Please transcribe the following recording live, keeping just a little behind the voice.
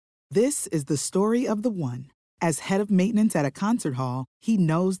This is the story of the one. As head of maintenance at a concert hall, he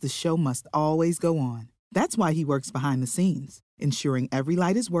knows the show must always go on. That's why he works behind the scenes, ensuring every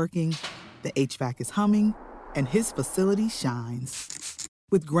light is working, the HVAC is humming, and his facility shines.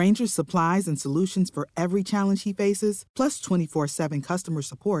 With Grainger's supplies and solutions for every challenge he faces, plus 24/7 customer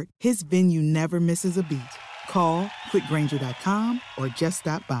support, his venue never misses a beat. Call quickgrainger.com or just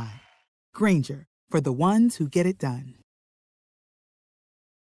stop by. Grainger, for the ones who get it done.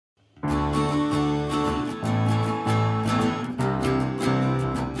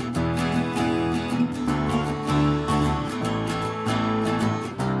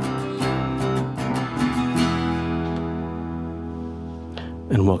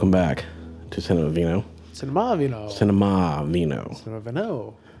 And welcome back to Cinema Vino. Cinema Vino. Cinema Vino. Cinema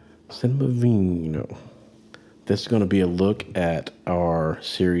Vino. Cinema Vino. This is going to be a look at our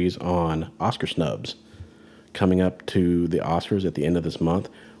series on Oscar snubs. Coming up to the Oscars at the end of this month,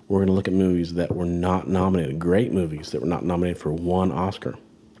 we're going to look at movies that were not nominated. Great movies that were not nominated for one Oscar,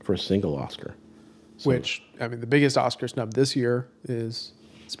 for a single Oscar. So, Which, I mean, the biggest Oscar snub this year is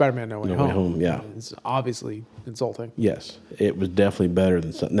Spider-Man No Way Home. Yeah. It's obviously insulting. Yes, it was definitely better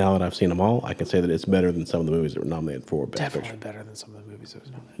than some. Now that I've seen them all, I can say that it's better than some of the movies that were nominated for Best Definitely Picture. better than some of the movies that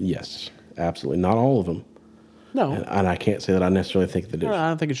was nominated. Yes, absolutely. Not all of them. No. And I can't say that I necessarily think that I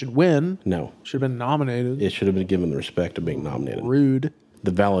don't think it should win. No. Should have been nominated. It should have been given the respect of being nominated. Rude.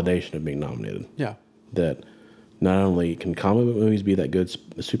 The validation of being nominated. Yeah. That not only can comic book movies be that good,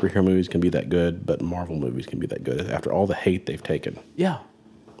 superhero movies can be that good, but Marvel movies can be that good after all the hate they've taken. Yeah.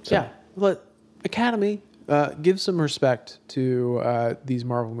 So- Yeah. But Academy, give some respect to these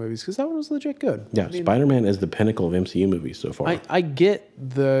Marvel movies because that one was legit good. Yeah, I mean, Spider-Man is the pinnacle of MCU movies so far. I get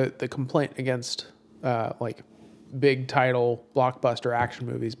the complaint against like big title blockbuster action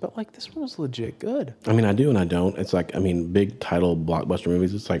movies, but like this one was legit good. I mean, I do and I don't. It's like, I mean, big title blockbuster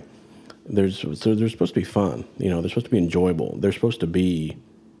movies, it's like, they're supposed to be fun. You know, they're supposed to be enjoyable. They're supposed to be...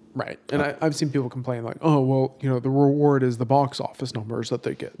 Right. And I've seen people complain like, oh, well, you know, the reward is the box office numbers that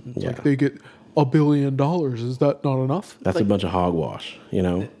they get. It's like they get $1 billion. Is that not enough? That's like, a bunch of hogwash, you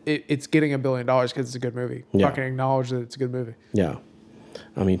know? It's getting $1 billion because it's a good movie. Yeah. Fucking acknowledge that it's a good movie. Yeah.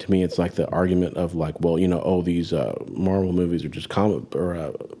 I mean, to me, it's like the argument of like, well, you know, oh, these Marvel movies are just comic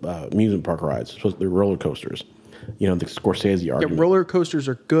or amusement park rides. They're roller coasters. You know, the Scorsese argument. Yeah, roller coasters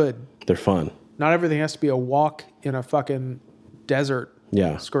are good. They're fun. Not everything has to be a walk in a fucking desert.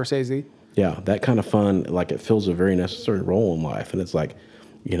 Yeah. Scorsese. Yeah, that kind of fun, like it fills a very necessary role in life. And it's like,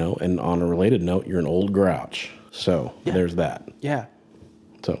 you know, and on a related note, you're an old grouch. So there's that. Yeah.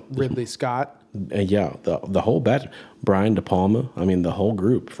 So Ridley Scott. yeah, the whole batch, Brian De Palma, I mean, the whole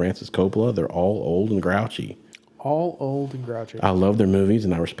group, Francis Coppola, they're all old and grouchy. All old and grouchy. I love their movies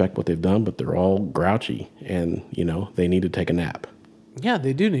and I respect what they've done, but they're all grouchy and, you know, they need to take a nap. Yeah,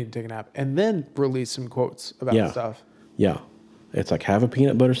 they do need to take a nap and then release some quotes about stuff. Yeah. It's like have a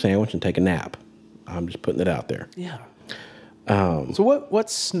peanut butter sandwich and take a nap. I'm just putting it out there. Yeah. So what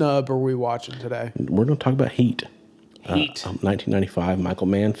snub are we watching today? We're going to talk about Heat. Heat. 1995 Michael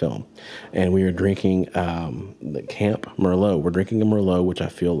Mann film. And we are drinking the Camp Merlot. We're drinking a Merlot, which I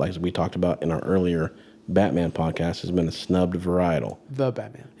feel like, as we talked about in our earlier Batman podcast, has been a snubbed varietal. The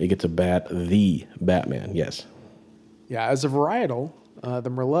Batman. It gets the Batman, yes. Yeah, as a varietal, the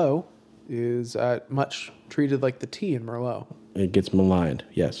Merlot is much treated like the tea in Merlot. It gets maligned,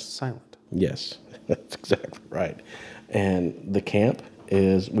 yes. Silent. Yes, that's exactly right. And the Camp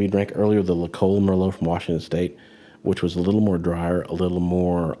is, we drank earlier the L'Ecole Merlot from Washington State, which was a little more drier, a little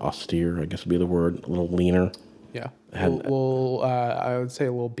more austere, I guess would be the word, a little leaner. Yeah. I would say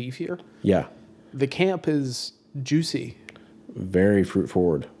a little beefier. Yeah. The Camp is juicy. Very fruit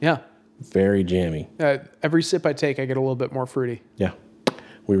forward. Yeah. Very jammy. Every sip I take, I get a little bit more fruity. Yeah.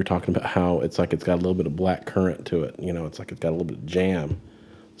 We were talking about how it's like it's got a little bit of black currant to it. You know, it's like it's got a little bit of jam.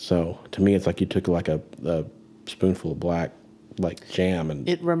 So to me, it's like you took like a spoonful of black, like jam. And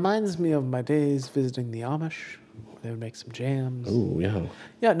it reminds me of my days visiting the Amish. They would make some jams. Oh, yeah.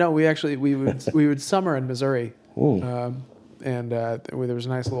 Yeah, no, we would summer in Missouri. Ooh. And there was a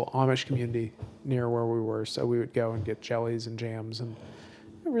nice little Amish community near where we were. So we would go and get jellies and jams and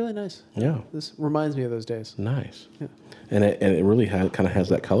really nice. Yeah. This reminds me of those days. Nice. Yeah. And it really kind of has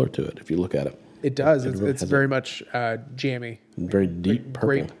that color to it if you look at it. It does. really It's has very much jammy. Very deep purple.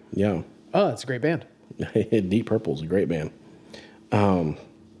 grape. Yeah. Oh, it's a great band. Deep Purple is a great band. I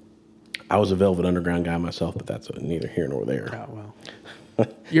was a Velvet Underground guy myself, but that's neither here nor there. Oh, well.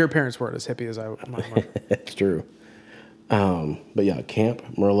 Your parents weren't as hippie as mine were. It's true. But yeah, Camp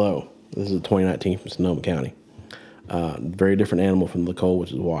Merlot. This is a 2019 from Sonoma County. Very different animal from L'Ecole,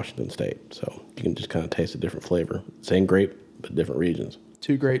 which is Washington State. So you can just kind of taste a different flavor. Same grape, but different regions.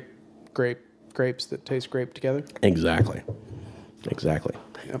 Two great grapes that taste grape together. Exactly.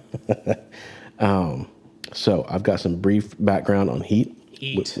 Yep. So I've got some brief background on Heat.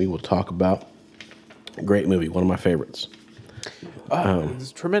 Heat. We will talk about. Great movie, one of my favorites.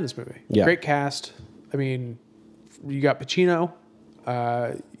 It's a tremendous movie. Yeah. Great cast. I mean, you got Pacino.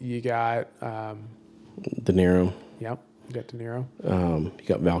 You got De Niro. You got De Niro. You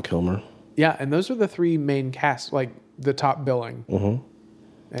got Val Kilmer. Yeah, and those are the three main casts, like the top billing. Mm-hmm.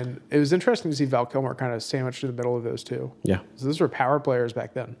 And it was interesting to see Val Kilmer kind of sandwiched in the middle of those two. Yeah. So those were power players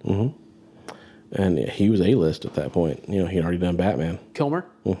back then. Mm-hmm. And he was A-list at that point. You know, he'd already done Batman. Kilmer?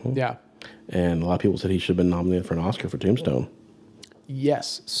 Mm-hmm. Yeah. And a lot of people said he should have been nominated for an Oscar for Tombstone.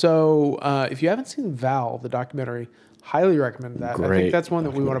 Yes. So if you haven't seen Val, the documentary, highly recommend that. I think that's one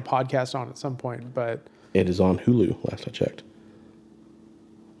that we want to podcast on at some point. But it is on Hulu, last I checked.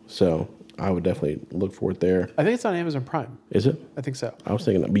 So I would definitely look for it there. I think it's on Amazon Prime. Is it? I think so. I was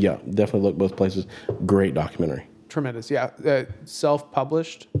thinking that. But yeah, definitely look both places. Great documentary. Tremendous. Yeah.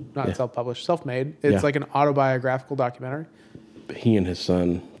 Self-published. Not self-published. Self-made. It's like an autobiographical documentary. He and his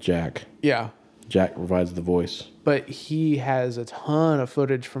son, Jack. Yeah. Jack provides the voice. But he has a ton of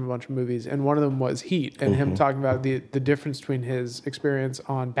footage from a bunch of movies, and one of them was Heat, and him talking about the difference between his experience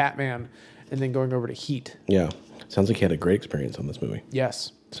on Batman and then going over to Heat. Yeah. Sounds like he had a great experience on this movie.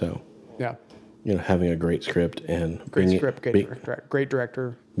 Yes. So, yeah. You know, having a great script and... Great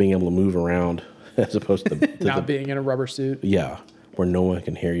director. Being able to move around as opposed to not being in a rubber suit. Yeah. Where no one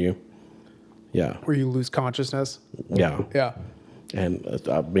can hear you. Yeah. Where you lose consciousness. Yeah. Yeah. And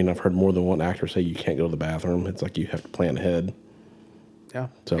I mean, I've heard more than one actor say you can't go to the bathroom. It's like you have to plan ahead. Yeah.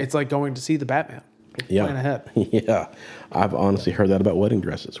 So it's like going to see the Batman. Yeah. Plan ahead. Yeah. I've honestly heard that about wedding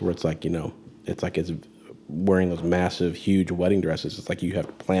dresses where it's like, you know, it's like it's wearing those massive, huge wedding dresses. It's like you have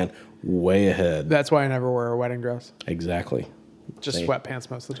to plan way ahead. That's why I never wear a wedding dress. Exactly. Just sweatpants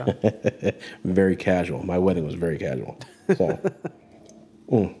most of the time. Very casual. My wedding was very casual.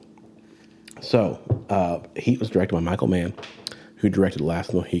 So, Heat was directed by Michael Mann, who directed Last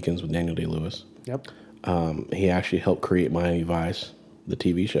of the Mohicans with Daniel Day-Lewis. Yep. He actually helped create Miami Vice, the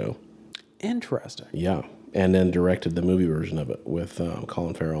TV show. Interesting. Yeah. And then directed the movie version of it with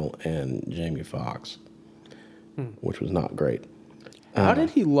Colin Farrell and Jamie Foxx, which was not great. How did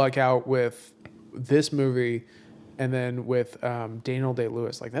he luck out with this movie and then with Daniel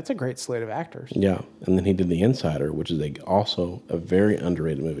Day-Lewis? Like, that's a great slate of actors. Yeah. And then he did The Insider, which is also a very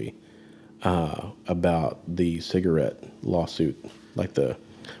underrated movie about the cigarette lawsuit. Like the...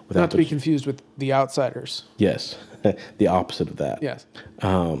 Not to be confused with The Outsiders. Yes. The opposite of that. Yes.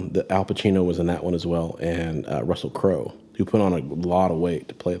 The Al Pacino was in that one as well, and Russell Crowe, who put on a lot of weight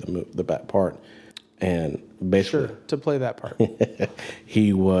to play the back part. And basically... Sure, to play that part.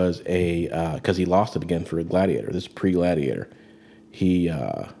 He was because he lost it again for Gladiator. This is pre-Gladiator. He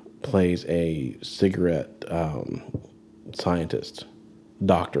plays a cigarette scientist,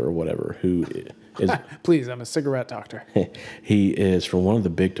 doctor or whatever, who is... Please, I'm a cigarette doctor. He is from one of the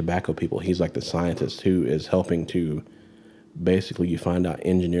big tobacco people. He's like the scientist who is helping to basically, you find out,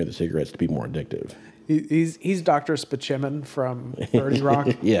 engineer the cigarettes to be more addictive. He's Dr. Spaceman from 30 Rock.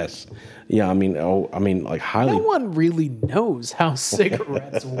 Yes. Yeah, I mean, like highly... No one really knows how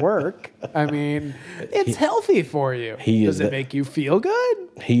cigarettes work. I mean, it's healthy for you. Does it make you feel good?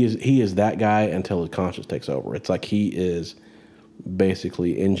 He is that guy until his conscience takes over. It's like he is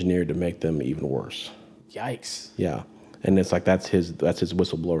basically engineered to make them even worse. Yikes. Yeah. And it's like that's his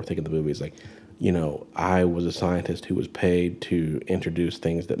whistleblower thing in the movie. It's like, you know, I was a scientist who was paid to introduce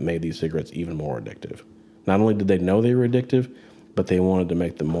things that made these cigarettes even more addictive. Not only did they know they were addictive, but they wanted to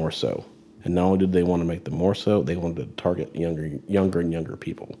make them more so. And not only did they want to make them more so, they wanted to target younger and younger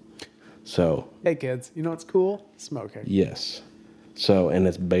people. So, hey kids, you know what's cool? Smoking. Yes. So, and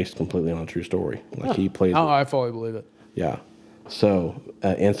it's based completely on a true story. Like he plays. Oh, I fully believe it. Yeah. So,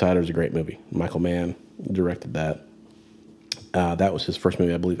 Insider is a great movie. Michael Mann directed that. That was his first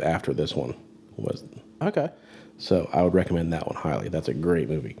movie, I believe, after this one was. Okay. So I would recommend that one highly. That's a great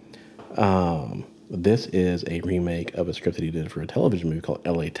movie. This is a remake of a script that he did for a television movie called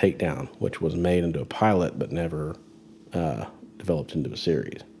L.A. Takedown, which was made into a pilot but never developed into a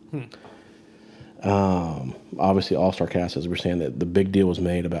series. Obviously, all-star cast, as we're saying, that the big deal was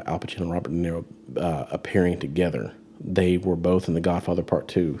made about Al Pacino and Robert De Niro appearing together. They were both in The Godfather Part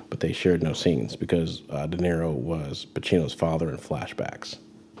 2, but they shared no scenes because De Niro was Pacino's father in flashbacks.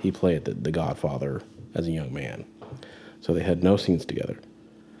 He played the Godfather as a young man. So they had no scenes together.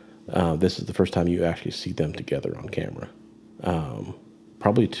 This is the first time you actually see them together on camera.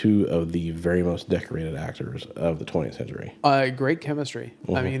 Probably two of the very most decorated actors of the 20th century. Great chemistry.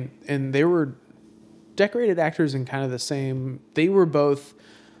 I mean, and they were decorated actors in kind of the same... They were both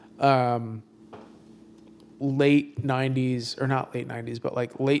late 90s, or not late 90s, but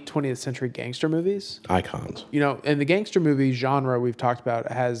like late 20th century gangster movies. Icons. You know, and the gangster movie genre we've talked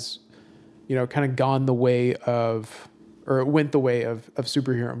about has, you know, kind of gone the way of, or it went the way of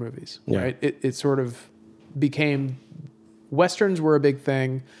superhero movies, right? It sort of became, Westerns were a big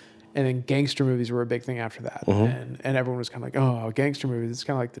thing, and then gangster movies were a big thing after that. And everyone was kind of like, oh, gangster movies, it's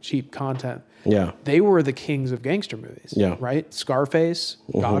kind of like the cheap content. Yeah. They were the kings of gangster movies. Yeah. Right? Scarface,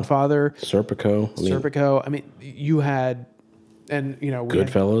 Godfather. Serpico. I mean, you had, and, you know, we had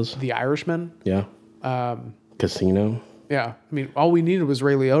Goodfellas. The Irishman. Yeah. Casino. Yeah. I mean, all we needed was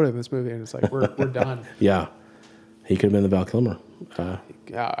Ray Liotta in this movie, and it's like, we're done. Yeah. He could have been the Val Kilmer.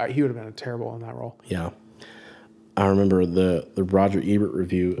 He would have been terrible in that role. Yeah. I remember the Roger Ebert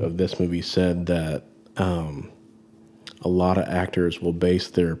review of this movie said that a lot of actors will base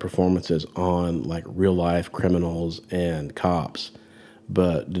their performances on like real life criminals and cops,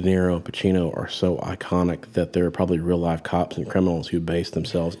 but De Niro and Pacino are so iconic that there are probably real life cops and criminals who base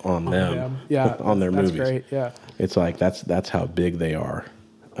themselves on them. Yeah, on their movies. That's great. Yeah, it's like that's how big they are.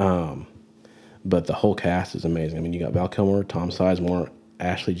 But the whole cast is amazing. I mean, you got Val Kilmer, Tom Sizemore,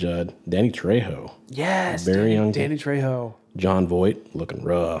 Ashley Judd, Danny Trejo. Yes, very young. Danny Trejo. John Voight, looking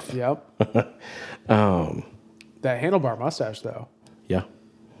rough. Yep. That handlebar mustache, though. Yeah.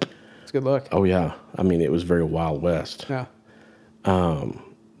 It's a good look. Oh, yeah. I mean, it was very Wild West. Yeah.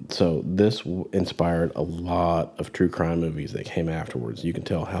 So this inspired a lot of true crime movies that came afterwards. You can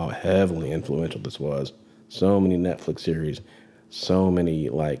tell how heavily influential this was. So many Netflix series, so many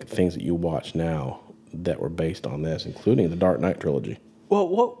like things that you watch now that were based on this, including the Dark Knight trilogy. Well,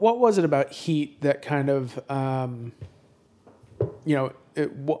 what was it about Heat that kind of, what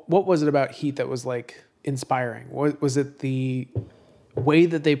was it about Heat that was like inspiring? Was it the way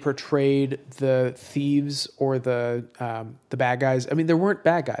that they portrayed the thieves or the bad guys? I mean, there weren't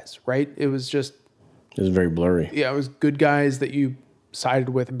bad guys, right? It was very blurry. Yeah, it was good guys that you sided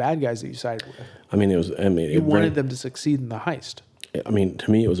with and bad guys that you sided with. You wanted them to succeed in the heist. I mean,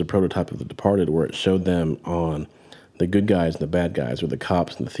 to me, it was a prototype of The Departed, where it showed them on the good guys and the bad guys, or the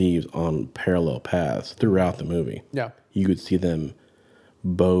cops and the thieves, on parallel paths throughout the movie. Yeah, you could see them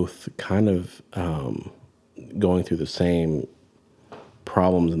both kind of going through the same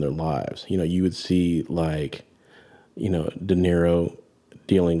problems in their lives. You know, you would see like, you know, De Niro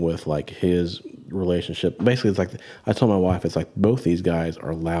dealing with like his relationship. Basically, it's like, I told my wife, it's like both these guys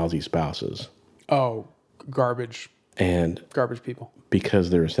are lousy spouses. Oh, garbage people. Because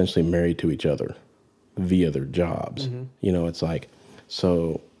they're essentially married to each other via their jobs. Mm-hmm. You know, it's like,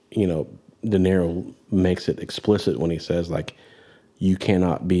 so, you know, De Niro makes it explicit when he says like, you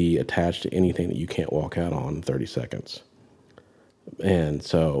cannot be attached to anything that you can't walk out on in 30 seconds. And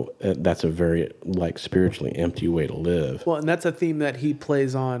so that's a very like spiritually empty way to live. Well, and that's a theme that he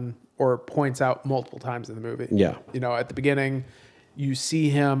plays on or points out multiple times in the movie. Yeah. You know, at the beginning, you see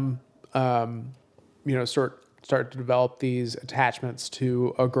him, start to develop these attachments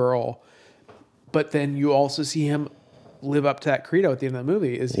to a girl, but then you also see him live up to that credo at the end of the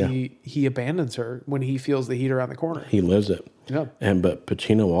movie. He abandons her when he feels the heat around the corner. He lives it. Yeah. But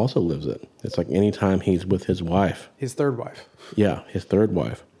Pacino also lives it. It's like anytime he's with his wife. His third wife. Yeah, his third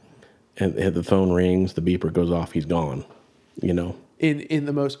wife. And the phone rings, the beeper goes off, he's gone. You know? In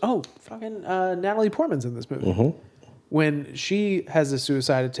the most... Oh, fucking Natalie Portman's in this movie. Mm-hmm. When she has a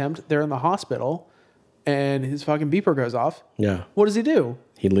suicide attempt, they're in the hospital, and his fucking beeper goes off. Yeah. What does he do?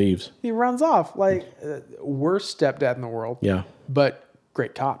 He leaves. He runs off. Like, worst stepdad in the world. Yeah. But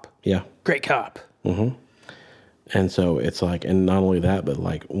great cop. Yeah. Great cop. Mm-hmm. And so it's like, and not only that, but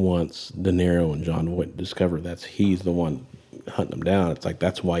like once De Niro and John Voight discover he's the one hunting them down, it's like,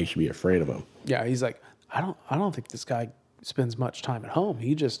 that's why you should be afraid of him. Yeah. He's like, I don't think this guy spends much time at home.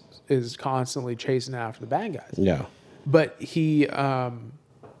 He just is constantly chasing after the bad guys. Yeah. But he, also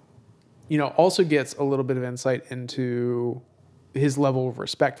gets a little bit of insight into his level of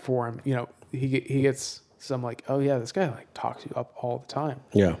respect for him. You know, he gets some like, oh yeah, this guy like talks you up all the time.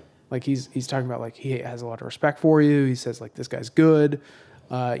 Yeah. Like he's talking about like he has a lot of respect for you. He says like this guy's good.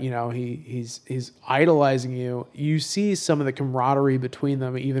 He's idolizing you. You see some of the camaraderie between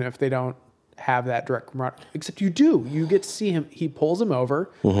them, even if they don't have that direct camaraderie. Except you do. You get to see him. He pulls him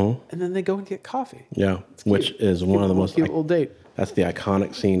over, and then they go and get coffee. Yeah, which is one of the most cute little date. That's the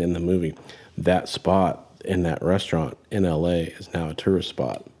iconic scene in the movie. That spot in that restaurant in L.A. is now a tourist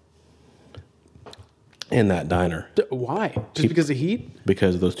spot. In that diner. Why? Just because of Heat?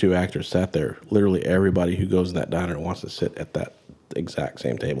 Because those two actors sat there. Literally everybody who goes to that diner wants to sit at that exact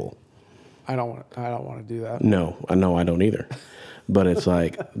same table. I don't want to do that. No, I know I don't either. But it's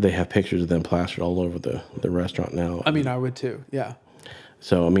like they have pictures of them plastered all over the restaurant now. I mean, I would too. Yeah.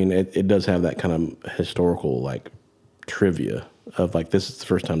 So I mean, it does have that kind of historical like trivia of like this is the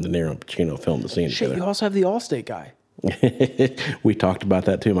first time De Niro and Pacino filmed the scene Shit, together. you also have the Allstate guy. We talked about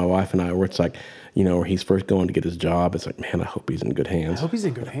that too, my wife and I, where it's like, you know, where he's first going to get his job. It's like, man, I hope he's in good hands. I hope he's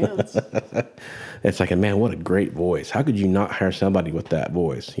in good hands. It's like, man, what a great voice. How could you not hire somebody with that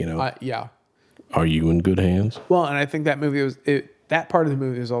voice, you know? Yeah. Are you in good hands? Well, and I think that movie that part of the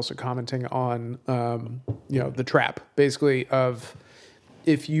movie is also commenting on, you know, the trap, basically, of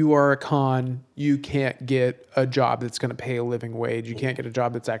if you are a con, you can't get a job that's going to pay a living wage. You can't get a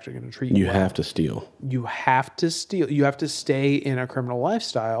job that's actually going to treat you You well. have to steal. You have to steal. You have to stay in a criminal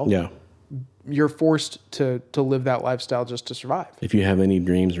lifestyle. Yeah. You're forced to live that lifestyle just to survive. If you have any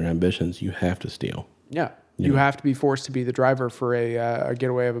dreams or ambitions, you have to steal. Yeah. You have to be forced to be the driver for a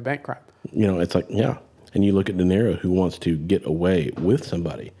getaway of a bank crime. You know, it's like, yeah. And you look at De Niro, who wants to get away with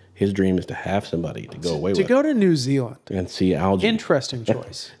somebody. His dream is to have somebody to go away To with. go to New Zealand. And see algae. Interesting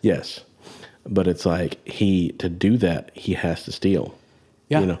choice. Yes. But it's like to do that, he has to steal.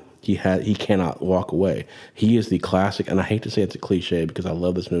 Yeah. You know, he cannot walk away. He is the classic, and I hate to say it's a cliche because I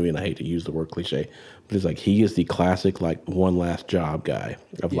love this movie and I hate to use the word cliche, but it's like he is the classic like one last job guy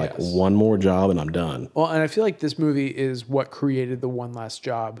of like Yes. one more job and I'm done. Well, and I feel like this movie is what created the one last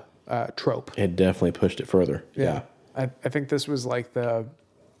job trope. It definitely pushed it further. Yeah. I think this was like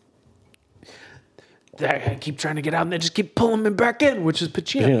I keep trying to get out and they just keep pulling me back in, which is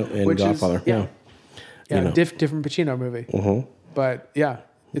Pacino. And which Godfather. Is, yeah. You know. Different Pacino movie. Mm-hmm. But yeah,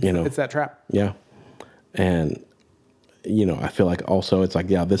 it's that trap. Yeah. And, you know, I feel like also it's like,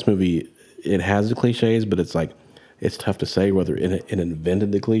 yeah, this movie, it has the cliches, but it's like, it's tough to say whether it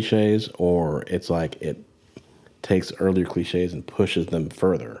invented the cliches or it's like it takes earlier cliches and pushes them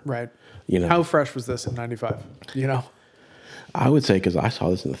further. Right. You know, How fresh was this in 95? You know? I would say because I saw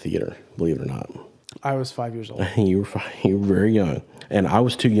this in the theater, believe it or not. I was 5 years old. You were very young. And I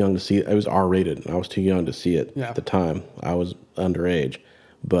was too young to see it. It was R-rated. And I was too young to see it at the time. I was underage.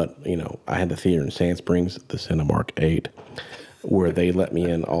 But, you know, I had the theater in Sand Springs, the Cinemark 8, where they let me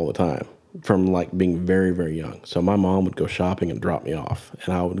in all the time from, like, being very, very young. So my mom would go shopping and drop me off.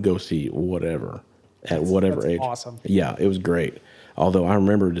 And I would go see whatever at whatever age. Awesome. Yeah, it was great. Although I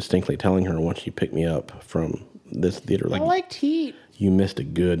remember distinctly telling her once she picked me up from this theater, like, I liked Heat. You missed a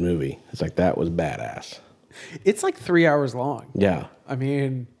good movie. It's like, that was badass. It's like 3 hours long. Yeah. I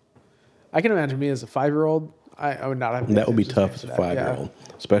mean, I can imagine me as a 5-year-old. I would not have. That would be tough as a 5-year-old,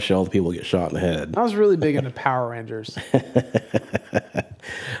 especially all the people get shot in the head. I was really big into Power Rangers.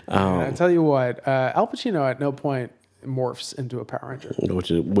 I tell you what, Al Pacino at no point morphs into a Power Ranger.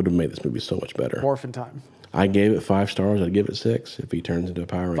 Which would have made this movie so much better. Morphin' time. I gave it 5 stars. I'd give it 6 if he turns into a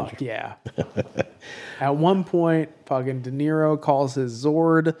Power Ranger. Fuck yeah. At one point, fucking De Niro calls his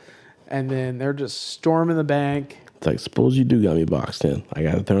Zord, and then they're just storming the bank. It's like, suppose you do got me boxed in. I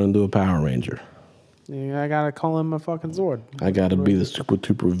got to turn into a Power Ranger. Yeah, I gotta call him a fucking Zord. I got to be the Super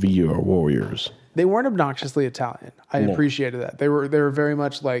Tuper VR Warriors. They weren't obnoxiously Italian. I appreciated that. They were very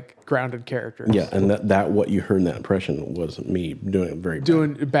much like grounded characters. Yeah, and that what you heard in that impression was me doing it very bad.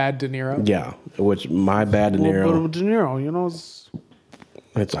 Doing bad De Niro. Yeah, which my bad De A little bit Niro. of De Niro, you know.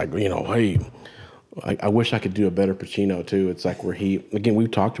 It's like, you know, hey, I wish I could do a better Pacino too. It's like where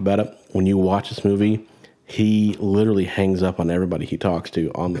we've talked about it. When you watch this movie, he literally hangs up on everybody he talks to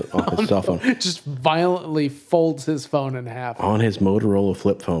on his cell phone. Just violently folds his phone in half. On his Motorola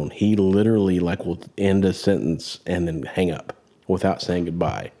flip phone, he literally like will end a sentence and then hang up without saying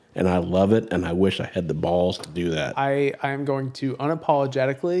goodbye. And I love it, and I wish I had the balls to do that. I am going to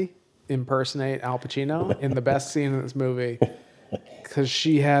unapologetically impersonate Al Pacino in the best scene in this movie because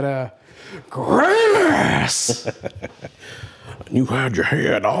she had a great ass. You had your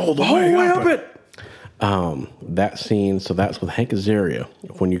head all the way up it. That scene, so that's with Hank Azaria.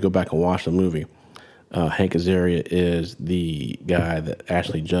 When you go back and watch the movie, Hank Azaria is the guy that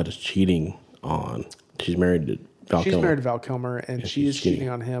Ashley Judd is cheating on. She's married to Val She's Kilmer. married to Val Kilmer, and she is cheating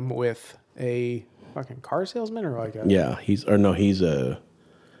on him with a fucking car salesman or like a... Yeah, he's a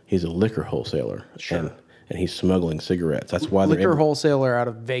liquor wholesaler. Sure. And he's smuggling cigarettes. That's why liquor wholesaler out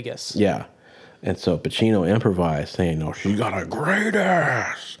of Vegas. Yeah. And so Pacino improvised saying, no, she got a great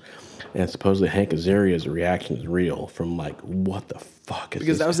ass. And supposedly Hank Azaria's reaction is real from like, what the fuck is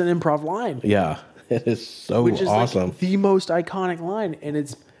Because this? that was an improv line. Yeah. It is so Which is awesome. like the most iconic line. And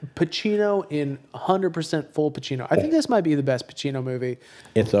it's Pacino in 100% full Pacino. I think this might be the best Pacino movie.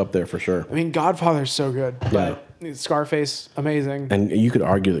 It's up there for sure. I mean, Godfather's so good. But Scarface, amazing. And you could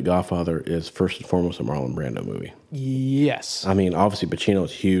argue that Godfather is first and foremost a Marlon Brando movie. Yes. I mean, obviously Pacino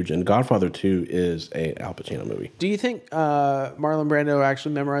is huge, and Godfather 2 is a Al Pacino movie. Do you think Marlon Brando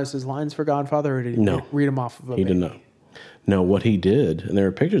actually memorized his lines for Godfather, or did he read them off of a He did not. No, what he did, and there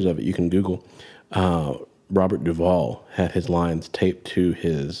are pictures of it. You can Google. Robert Duvall had his lines taped to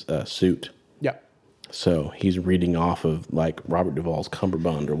his suit. Yeah. So he's reading off of like Robert Duvall's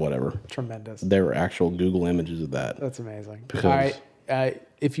cummerbund or whatever. Tremendous. There were actual Google images of that. That's amazing. Because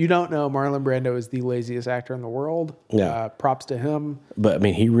if you don't know, Marlon Brando is the laziest actor in the world. Yeah. Props to him. But I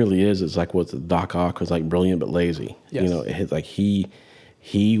mean, he really is. It's like what's Doc Ock was like brilliant but lazy. Yes. You know, it's like he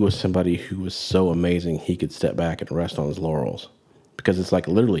was somebody who was so amazing he could step back and rest on his laurels. Because it's like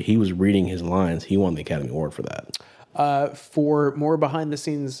literally he was reading his lines. He won the Academy Award for that. For more behind the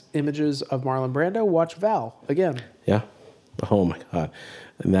scenes images of Marlon Brando, watch Val again. Yeah. Oh my God.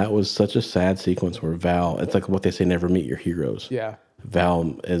 And that was such a sad sequence where Val, it's like what they say, never meet your heroes. Yeah.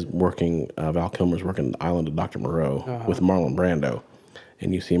 Val Kilmer's working on the island of Dr. Moreau with Marlon Brando.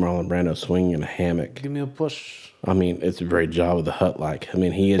 And you see Marlon Brando swinging in a hammock. Give me a push. I mean, it's very Jabba the Hutt-like. I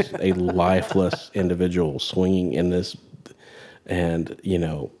mean, he is a lifeless individual swinging in this. And, you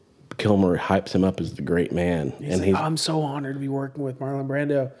know, Kilmer hypes him up as the great man. I'm so honored to be working with Marlon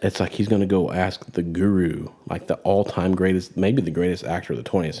Brando. It's like he's going to go ask the guru, like the all-time greatest, maybe the greatest actor of the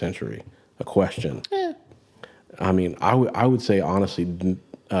 20th century, a question. I mean, I would say, honestly,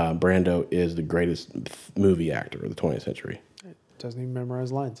 Brando is the greatest movie actor of the 20th century. Doesn't even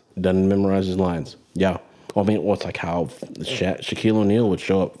memorize lines. Doesn't memorize his lines. Yeah. Well, I mean, it's like how Shaquille O'Neal would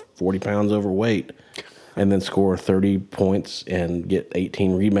show up 40 pounds overweight and then score 30 points and get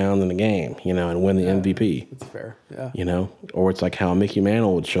 18 rebounds in a game, you know, and win the MVP. That's fair, yeah. You know? Or it's like how Mickey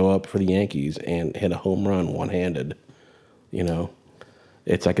Mantle would show up for the Yankees and hit a home run one-handed, you know?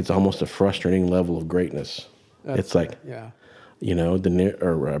 It's like it's almost a frustrating level of greatness. It's like, you know,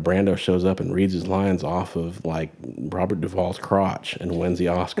 Brando shows up and reads his lines off of, like, Robert Duvall's crotch and wins the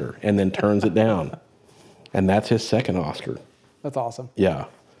Oscar and then turns it down. And that's his second Oscar. That's awesome. Yeah.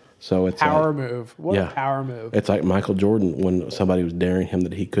 So it's power move. What a power move. It's like Michael Jordan when somebody was daring him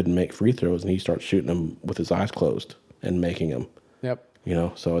that he couldn't make free throws and he starts shooting them with his eyes closed and making them. Yep. You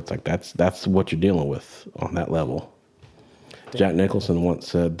know, so it's like that's what you're dealing with on that level. Jack Nicholson once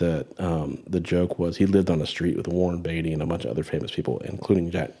said that the joke was he lived on a street with Warren Beatty and a bunch of other famous people,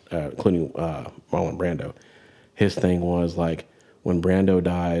 including Marlon Brando. His thing was like, when Brando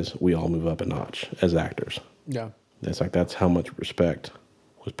dies, we all move up a notch as actors. Yeah. It's like that's how much respect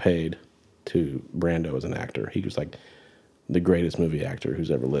was paid to Brando as an actor. He was like the greatest movie actor who's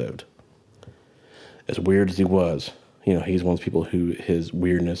ever lived. As weird as he was, you know, he's one of those people who his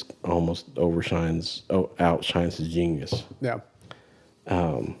weirdness almost outshines his genius. Yeah.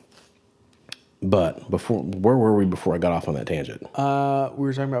 But where were we before I got off on that tangent? We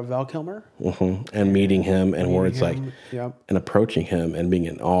were talking about Val Kilmer. And meeting him, and where it's like, yep. and approaching him and being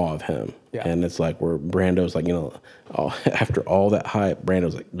in awe of him. Yeah. And it's like where Brando's like, you know, after all that hype,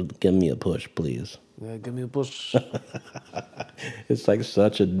 Brando's like, give me a push, please. Yeah, give me a push. It's like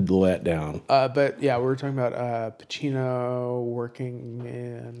such a letdown. But yeah, we were talking about Pacino working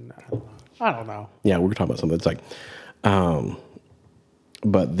in, I don't know. Yeah, we were talking about something. It's like,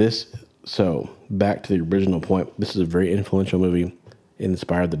 but this, so back to the original point, this is a very influential movie. It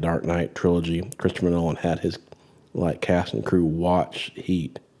inspired the Dark Knight trilogy. Christopher Nolan had his like cast and crew watch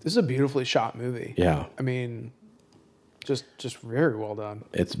Heat. This is a beautifully shot movie. Yeah. I mean, just very well done.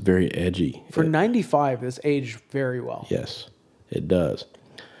 It's very edgy. For 95, this aged very well. Yes, it does.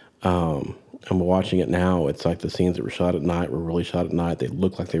 I'm watching it now. It's like the scenes that were shot at night were really shot at night. They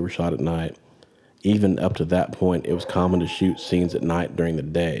look like they were shot at night. Even up to that point, it was common to shoot scenes at night during the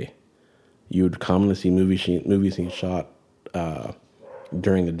day. You would commonly see movie scenes shot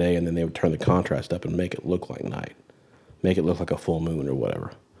during the day, and then they would turn the contrast up and make it look like night. Make it look like a full moon or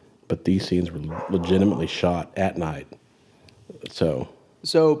whatever. But these scenes were legitimately shot at night. So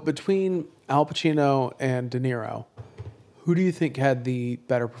between Al Pacino and De Niro, who do you think had the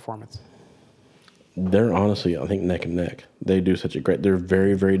better performance? They're honestly, I think, neck and neck. They do such a great. They're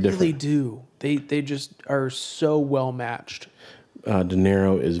very, very different. They do. They just are so well matched. De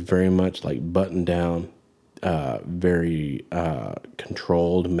Niro is very much like buttoned down, very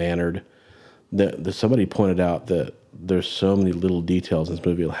controlled, mannered. Somebody pointed out that there's so many little details in this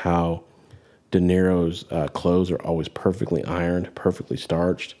movie of how De Niro's clothes are always perfectly ironed, perfectly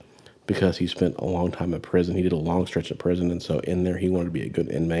starched, because he spent a long time in prison. He did a long stretch of prison, and so in there he wanted to be a good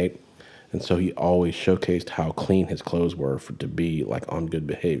inmate. And so he always showcased how clean his clothes were to be like on good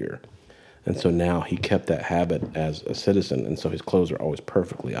behavior. And so now he kept that habit as a citizen, and so his clothes are always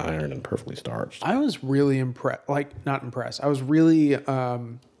perfectly ironed and perfectly starched. I was really not impressed. I was really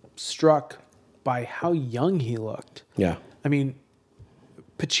struck by how young he looked. Yeah. I mean,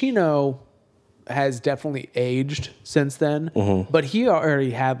 Pacino has definitely aged since then, but he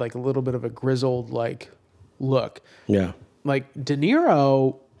already had like a little bit of a grizzled like look. Yeah. like De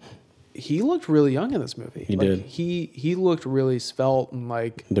Niro, he looked really young in this movie. He did. He looked really svelte and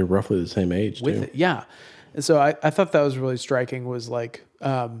like they're roughly the same age with too. it. Yeah. And so I thought that was really striking, was like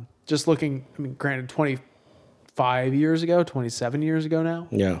just looking, I mean, granted 25 years ago, 27 years ago now.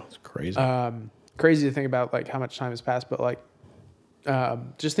 Yeah, it's crazy. Crazy to think about like how much time has passed, but like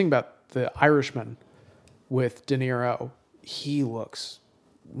just think about The Irishman with De Niro. He looks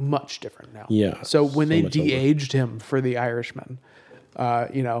much different now. Yeah, So when so they much older. de-aged him for The Irishman,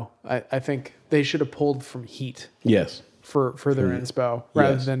 I think they should have pulled from Heat Yes, for their inspo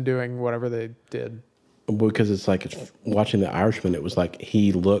rather yes. than doing whatever they did. because it's like watching The Irishman. It was like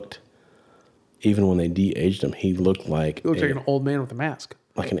he looked, even when they de-aged him, he looked like He looks like an old man with a mask.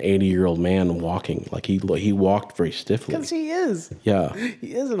 like an 80-year-old man walking. Like he walked very stiffly. Because he is. Yeah,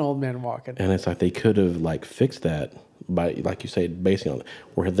 He is an old man walking. and it's like they could have like fixed that by, like you say, basing on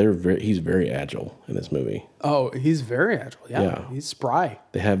where he's very agile in this movie. Oh, he's very agile. Yeah. Yeah. He's spry.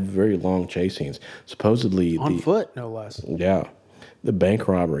 They have very long chase scenes. Supposedly On foot, no less. Yeah, the bank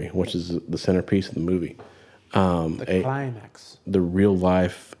robbery, which is the centerpiece of the movie. The climax. A real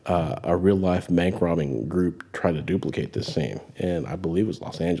life bank robbing group tried to duplicate this scene, and I believe it was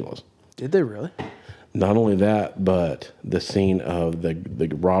Los Angeles. Did they really? Not only that, but the scene of the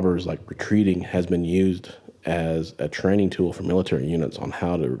robbers like retreating has been used as a training tool for military units on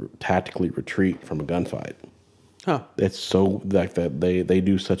how to tactically retreat from a gunfight. Huh. It's so like that they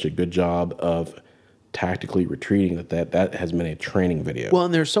do such a good job of tactically retreating that has been a training video. Well,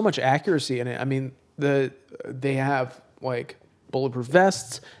 and there's so much accuracy in it. I mean, they have like bulletproof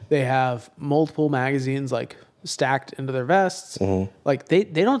vests. They have multiple magazines like stacked into their vests. Like they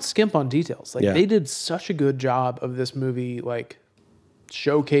don't skimp on details. Like Yeah. they did such a good job of this movie, like not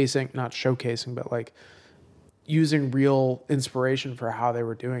showcasing, but like using real inspiration for how they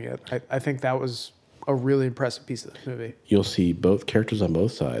were doing it. I think that was a really impressive piece of the movie. You'll see both characters on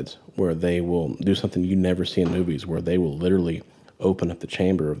both sides where they will do something you never see in movies, where they will literally open up the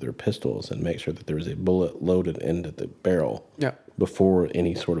chamber of their pistols and make sure that there is a bullet loaded into the barrel Yeah. before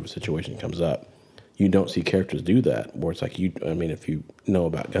any sort of situation comes up. You don't see characters do that, where it's like if you know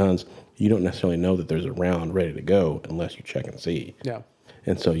about guns, you don't necessarily know that there's a round ready to go unless you check and see. Yeah.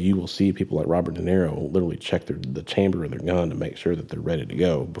 And so you will see people like Robert De Niro literally check the chamber of their gun to make sure that they're ready to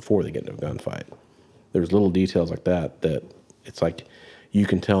go before they get into a gunfight. There's little details like that it's like you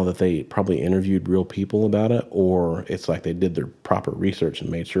can tell that they probably interviewed real people about it, or it's like they did their proper research and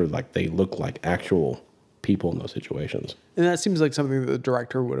made sure like they look like actual people in those situations. And that seems like something that the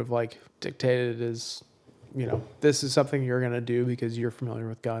director would have like dictated as, this is something you're going to do because you're familiar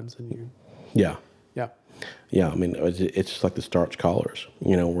with guns and you. Yeah. Yeah. Yeah, I mean, it's just like the starch collars,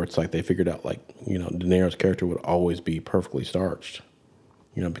 where it's like they figured out like, De Niro's character would always be perfectly starched,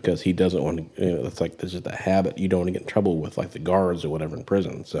 because he doesn't want to, it's like there's just a habit. You don't want to get in trouble with like the guards or whatever in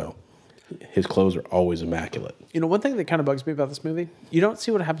prison. So his clothes are always immaculate. One thing that kind of bugs me about this movie, you don't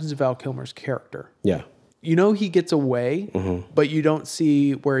see what happens to Val Kilmer's character. Yeah. He gets away, but you don't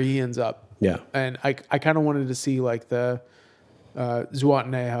see where he ends up. Yeah. And I kind of wanted to see like the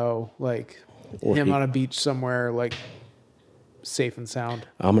Zihuatanejo, like Or him he- on a beach somewhere, like safe and sound.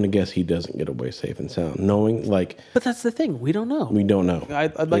 I'm going to guess he doesn't get away safe and sound, knowing like But that's the thing. We don't know. we don't know.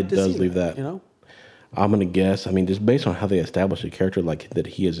 I'd like it to does see leave that. I'm going to guess, just based on how they establish a character like that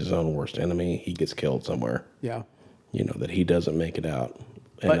he is his own worst enemy, he gets killed somewhere, Yeah. that he doesn't make it out.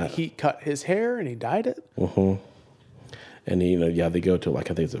 But he cut his hair and he dyed it. And they go to like,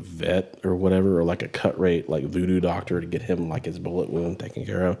 I think it's a vet or whatever, or like a cut rate, like voodoo doctor to get him like his bullet wound taken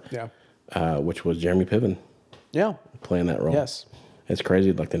care of. Yeah. Which was Jeremy Piven Yeah. playing that role. Yes. It's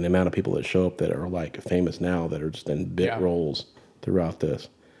crazy, like the amount of people that show up that are like famous now that are just in bit Yeah. roles throughout this,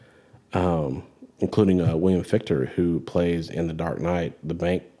 including William Fichtner, who plays in The Dark Knight the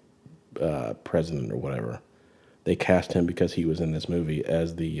bank president or whatever. They cast him because he was in this movie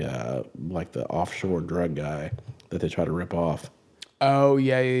as the like the offshore drug guy that they try to rip off. Oh,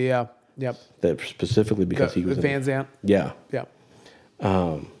 yeah. Yep. That specifically because he was in, Van Zandt. yeah. Yeah.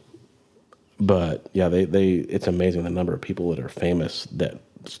 But yeah, they it's amazing the number of people that are famous that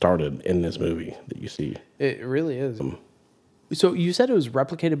started in this movie that you see. It really is. So you said it was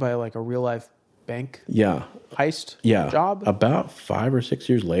replicated by like a real life bank Yeah. heist Yeah. job? About 5 or 6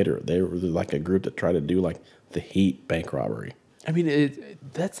 years later, they were like a group that tried to do like the Heat bank robbery. I mean,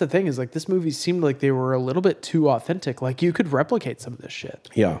 that's the thing is like this movie seemed like they were a little bit too authentic. Like you could replicate some of this shit.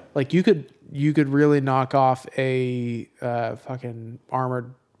 Yeah. Like you could really knock off a fucking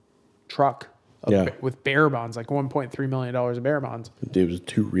armored truck with bearer bonds, like $1.3 million of bearer bonds. It was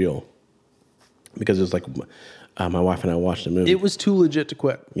too real. Because it's like my wife and I watched the movie. It was too legit to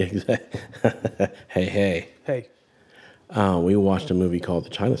quit. Yeah, exactly. Hey. Hey, We watched a movie called The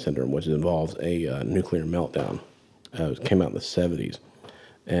China Syndrome, which involves a nuclear meltdown. It came out in the 70s.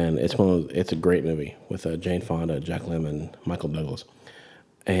 And it's a great movie with Jane Fonda, Jack Lemmon, Michael Douglas.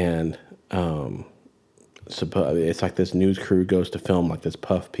 And it's like this news crew goes to film like this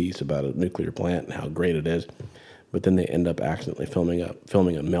puff piece about a nuclear plant and how great it is. But then they end up accidentally filming a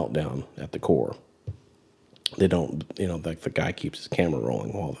meltdown at the core. They don't, like the guy keeps his camera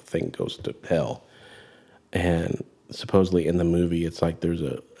rolling while the thing goes to hell. And supposedly in the movie, it's like there's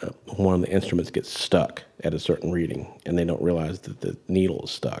one of the instruments gets stuck at a certain reading, and they don't realize that the needle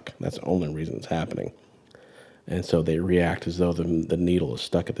is stuck. That's the only reason it's happening. And so they react as though the needle is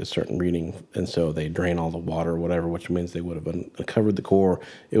stuck at this certain reading, and so they drain all the water or whatever, which means they would have uncovered the core.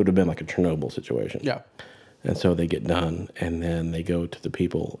 It would have been like a Chernobyl situation. Yeah. And so they get done, and then they go to the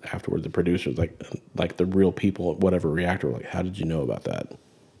people afterward, the producers, like the real people at whatever reactor, like, how did you know about that?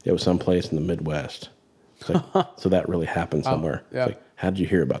 It was someplace in the Midwest. Like, so that really happened somewhere. Yeah. It's like, how did you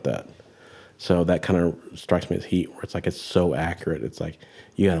hear about that? So that kind of strikes me as heat, where it's like it's so accurate. It's like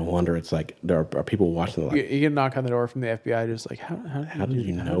you gotta wonder. It's like there are people watching. Like, you can knock on the door from the FBI, just like, how did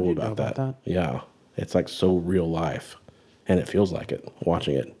you know about that? Yeah, it's like so real life, and it feels like it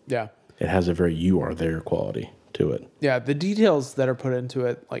watching it. Yeah, it has a very you are there quality to it. Yeah, the details that are put into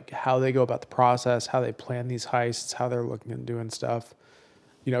it, like how they go about the process, how they plan these heists, how they're looking and doing stuff.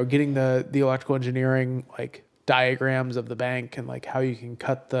 Getting the electrical engineering like diagrams of the bank and like how you can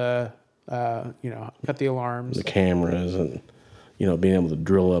cut the cut the alarms, the cameras, and being able to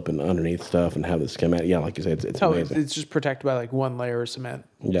drill up and underneath stuff and have the schematic. Yeah, like you said, it's amazing. It's just protected by like one layer of cement.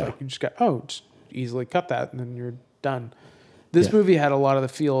 Yeah, like you just just easily cut that and then you're done. This movie had a lot of the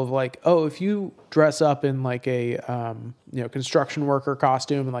feel of like, if you dress up in like a construction worker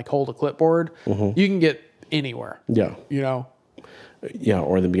costume and like hold a clipboard, you can get anywhere. Yeah, Yeah,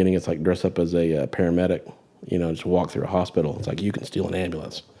 or in the beginning, it's like dress up as a paramedic, just walk through a hospital. It's like you can steal an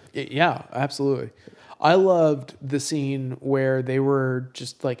ambulance. Yeah, absolutely. I loved the scene where they were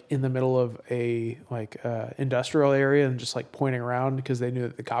just like in the middle of a industrial area and just like pointing around because they knew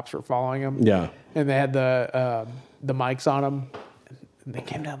that the cops were following them. Yeah, and they had the mics on them. And they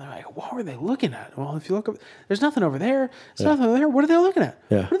came down there like, what were they looking at? Well, if you look up, there's nothing over there. There's nothing over there. What are they looking at?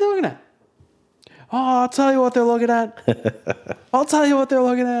 Yeah. What are they looking at? Oh, I'll tell you what they're looking at. I'll tell you what they're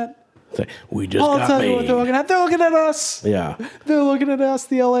looking at. It's like, we just got made. I'll tell you what they're looking at. They're looking at us. Yeah. They're looking at us,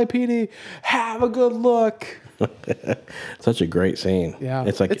 the LAPD. Have a good look. Such a great scene. Yeah.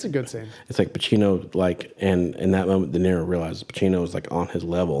 It's a good scene. It's like Pacino, like, and in that moment, De Niro realizes Pacino was like on his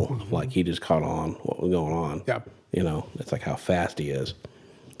level. Mm-hmm. Like he just caught on what was going on. Yeah. It's like how fast he is.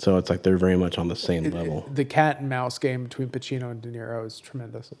 So it's like they're very much on the same level. The cat and mouse game between Pacino and De Niro is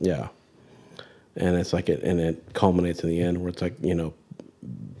tremendous. Yeah. And it's like it culminates in the end where it's like,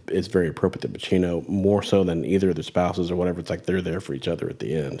 it's very appropriate that Pacino, more so than either of the spouses or whatever, it's like they're there for each other at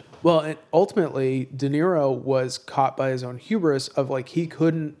the end. Well, and ultimately, De Niro was caught by his own hubris of like he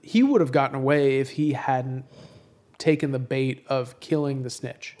would have gotten away if he hadn't taken the bait of killing the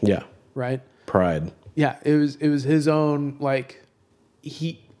snitch. Yeah. Right? Pride. Yeah. It was his own, like,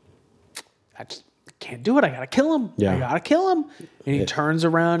 I just can't do it. I gotta kill him. Yeah. I gotta kill him. And he turns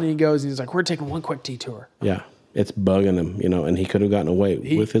around and he goes and he's like, we're taking one quick detour. Yeah. It's bugging him, and he could have gotten away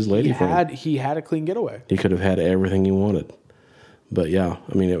with his lady friend. He had a clean getaway. He could have had everything he wanted. But yeah,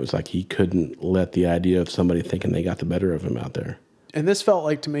 I mean, it was like he couldn't let the idea of somebody thinking they got the better of him out there. And this felt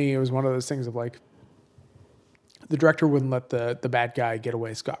like, to me, it was one of those things of like, the director wouldn't let the bad guy get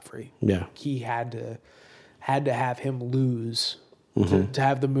away scot-free. Yeah. He had to have him lose to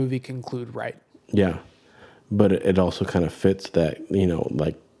have the movie conclude right. Yeah. But it also kind of fits that,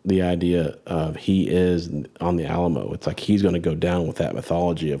 like the idea of he is on the Alamo. It's like he's going to go down with that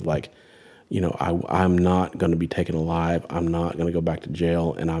mythology of like, I'm not going to be taken alive. I'm not going to go back to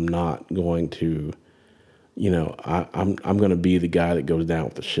jail, and I'm not going to, I'm going to be the guy that goes down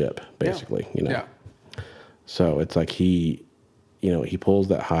with the ship, basically. Yeah. So it's like he pulls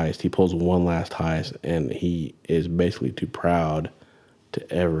that heist. He pulls one last heist, and he is basically too proud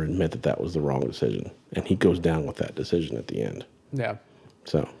to ever admit that was the wrong decision. And he goes down with that decision at the end. Yeah.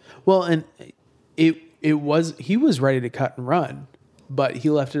 So. Well, and he was ready to cut and run, but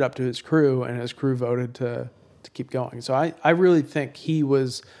he left it up to his crew, and his crew voted to keep going. So I really think he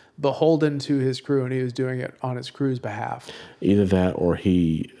was beholden to his crew, and he was doing it on his crew's behalf. Either that, or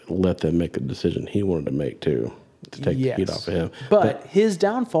he let them make the decision he wanted to make too, to take the heat off of him. But his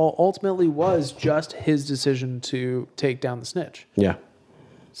downfall ultimately was just his decision to take down the snitch. Yeah.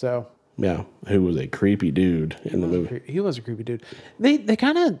 So. Yeah, who was a creepy dude in the movie. He was a creepy dude. They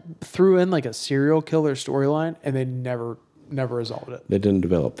kind of threw in like a serial killer storyline, and they never never resolved it. They didn't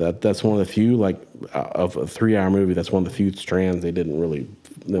develop that. That's one of the few, like, of a 3-hour movie, that's one of the few strands they didn't really...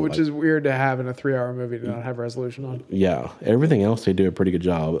 Which is weird to have in a 3-hour movie to not have resolution on. Yeah. Everything else, they do a pretty good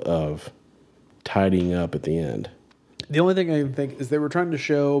job of tidying up at the end. The only thing I can think is they were trying to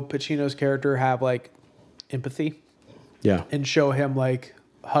show Pacino's character have, like, empathy. Yeah. And show him, like,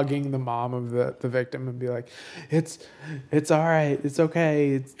 hugging the mom of the victim and be like, it's all right. It's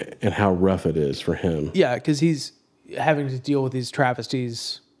okay. And how rough it is for him. Yeah, because he's having to deal with these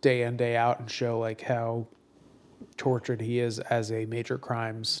travesties day in, day out and show, like, how tortured he is as a major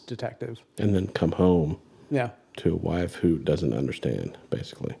crimes detective. And then come home Yeah. to a wife who doesn't understand,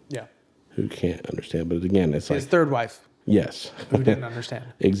 basically. Yeah. Who can't understand. But again, it's His like... third wife, Yes. who didn't understand.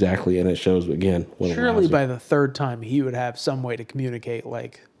 Exactly. And it shows, again... what Surely allows by the third time, he would have some way to communicate,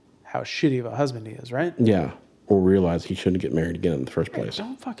 like, how shitty of a husband he is, right? Yeah. Or realize he shouldn't get married again in the first place.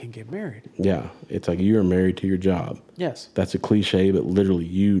 Don't fucking get married. Yeah. It's like you're married to your job. Yes. That's a cliche, but literally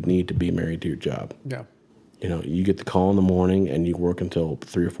you need to be married to your job. Yeah. You know, you get the call in the morning and you work until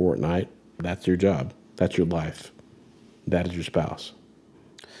 3 or 4 at night. That's your job. That's your life. That is your spouse.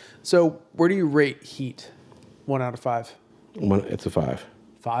 So where do you rate Heat? 1 out of 5? It's a 5.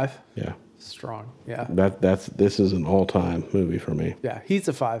 5? Yeah. Strong. Yeah. This is an all-time movie for me. Yeah. Heat's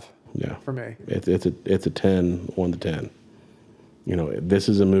a 5. Yeah. For me. It's a 10, 1 to 10. You know, this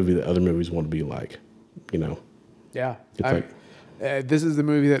is a movie that other movies want to be like, you know. Yeah. It's this is the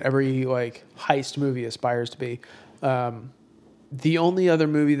movie that every, like, heist movie aspires to be. The only other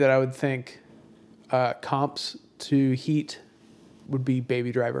movie that I would think comps to Heat would be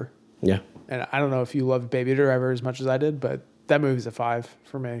Baby Driver. Yeah. And I don't know if you loved Baby Driver as much as I did, but that movie's a 5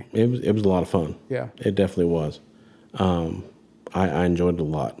 for me. It was a lot of fun. Yeah. It definitely was. I enjoyed it a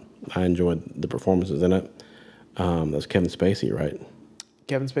lot. I enjoyed the performances in it. That's Kevin Spacey, right?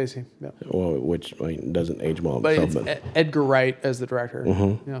 Kevin Spacey, yeah. Well, which doesn't age well But himself. it's Edgar Wright as the director.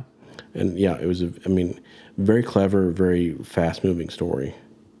 Mm-hmm. Yeah. And yeah, it was, very clever, very fast moving story.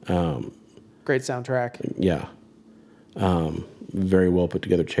 Great soundtrack. Yeah. Very well put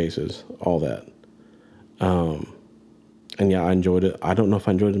together chases, all that. And yeah, I enjoyed it. I don't know if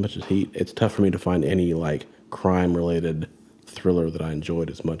I enjoyed it as much as Heat. It's tough for me to find any, like, crime related thriller that I enjoyed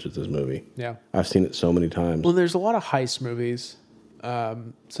as much as this movie. Yeah. I've seen it so many times. Well, there's a lot of heist movies.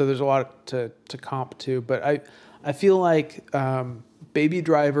 So there's a lot to comp to, but I feel like Baby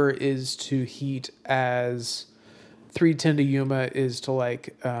Driver is to Heat as 3:10 to Yuma is to,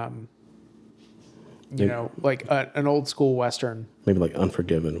 like, like an old school Western. Maybe like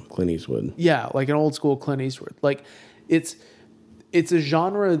Unforgiven with Clint Eastwood. Yeah, like an old school Clint Eastwood. Like it's a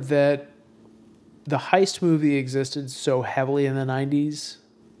genre that the heist movie existed so heavily in the 90s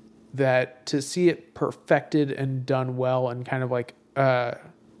that to see it perfected and done well and kind of like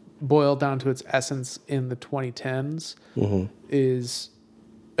boiled down to its essence in the 2010s is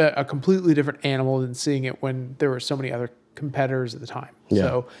a completely different animal than seeing it when there were so many other competitors at the time. Yeah.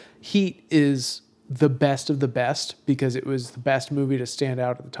 So Heat is the best of the best because it was the best movie to stand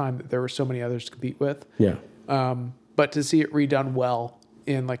out at the time that there were so many others to compete with. Yeah. But to see it redone well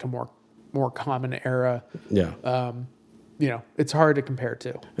in like a more common era, it's hard to compare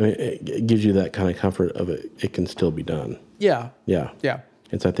to. I mean, it gives you that kind of comfort of it. It can still be done. Yeah. Yeah. Yeah.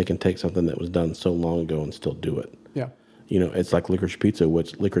 It's like they can take something that was done so long ago and still do it. Yeah. You know, it's like Licorice Pizza,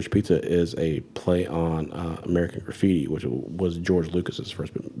 which Licorice Pizza is a play on American Graffiti, which was George Lucas's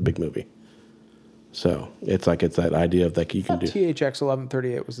first big movie. So it's that idea of like you can do. THX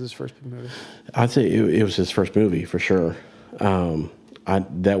 1138 was his first big movie. I'd say it was his first movie for sure.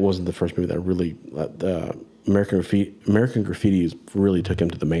 That wasn't the first movie that really American Graffiti really took him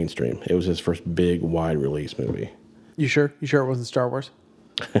to the mainstream. It was his first big wide release movie. You sure? You sure it wasn't Star Wars?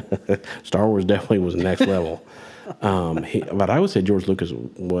 Star Wars definitely was next level. But I would say George Lucas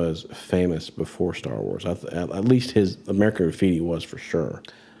was famous before Star Wars. At least his American Graffiti was for sure.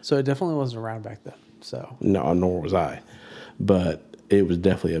 So it definitely wasn't around back then. So no, nor was I. But it was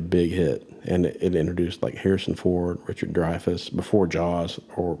definitely a big hit, and it introduced like Harrison Ford, Richard Dreyfuss before Jaws,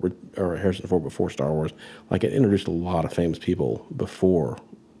 or Harrison Ford before Star Wars. Like it introduced a lot of famous people before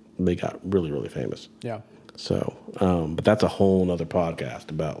they got really, really famous. Yeah. So, but that's a whole nother podcast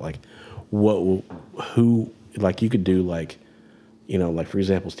about like who like you could do like, you know, like for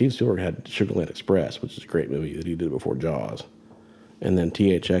example, Steven Spielberg had Sugarland Express, which is a great movie that he did before Jaws, and then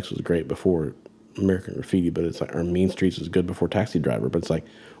THX was great before American Graffiti, but it's like, or Mean Streets was good before Taxi Driver, but it's like,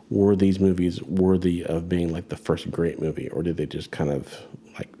 were these movies worthy of being like the first great movie, or did they just kind of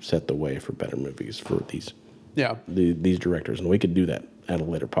like set the way for better movies for these directors? And we could do that at a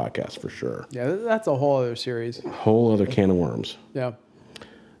later podcast for sure. Yeah, that's a whole other series. Whole other can of worms. Yeah.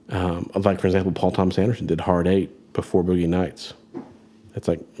 Like for example, Paul Thomas Anderson did Hard 8 Before Boogie Nights. It's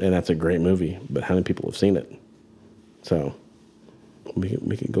like, and that's a great movie, but how many people have seen it? So we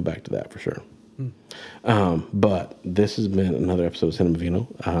can go back to that for sure. But this has been another episode of Cinema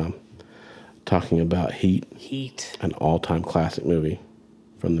Vino, talking about Heat, an all-time classic movie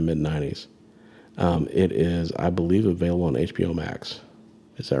from the mid-90s. It is, I believe, available on HBO Max.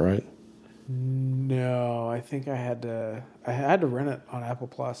 Is that right? No, I think I had to rent it on Apple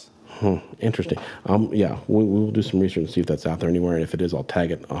Plus. Interesting. Yeah, we will do some research and see if that's out there anywhere. And if it is, I'll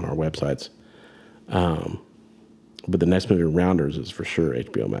tag it on our websites. But the next movie, Rounders, is for sure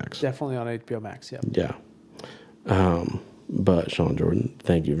HBO Max. Definitely on HBO Max, Yeah. But Sean Jordan,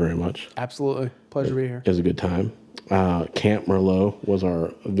 thank you very much. Absolutely. Pleasure to be here. It was a good time. Camp Merlot was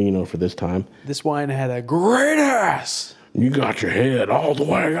our vino for this time. This wine had a great ass. You got your head all the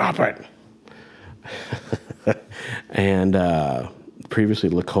way up it. And previously,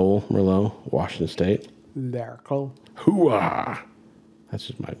 LaCole Merlot, Washington State. LaCole. Hooah! That's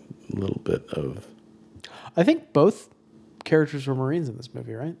just my little bit of... I think both characters were Marines in this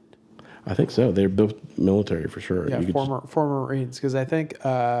movie, right? I think so. They're both military for sure. Yeah, former Marines. Because I think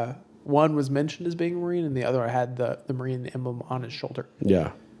one was mentioned as being a Marine, and the other had the Marine emblem on his shoulder.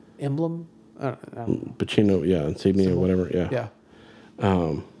 Yeah. Emblem? I don't know. Pacino, yeah, insignia, whatever, yeah.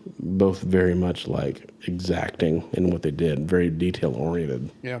 Yeah. Both very much like exacting in what they did, very detail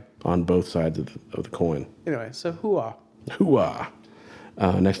oriented. Yeah. On both sides of the coin. Anyway, so hooah. Hooah!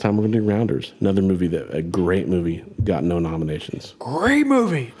 Next time we're gonna do Rounders, another movie a great movie, got no nominations. Great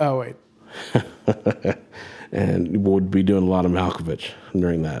movie. Oh wait. And we'll be doing a lot of Malkovich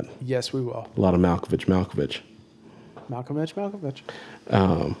during that. Yes, we will. A lot of Malkovich.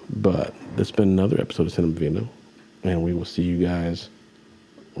 But this has been another episode of Cinema Vino, and we will see you guys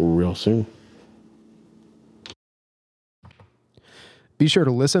real soon. Be sure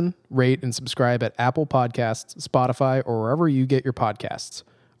to listen, rate, and subscribe at Apple Podcasts, Spotify, or wherever you get your podcasts.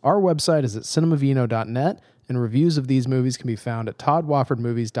 Our website is at cinemavino.net, and reviews of these movies can be found at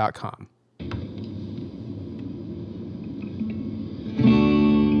toddwoffordmovies.com.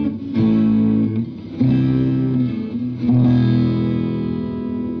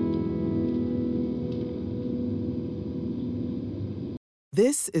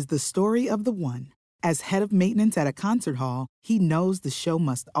 This is the story of the one. As head of maintenance at a concert hall, he knows the show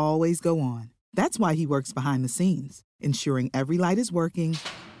must always go on. That's why he works behind the scenes, ensuring every light is working,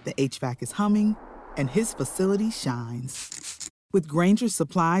 the HVAC is humming, and his facility shines. With Grainger's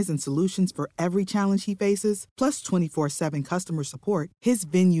supplies and solutions for every challenge he faces, plus 24/7 customer support, his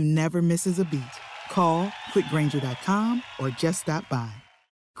venue never misses a beat. Call quickgrainger.com or just stop by.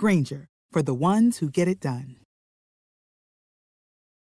 Grainger, for the ones who get it done.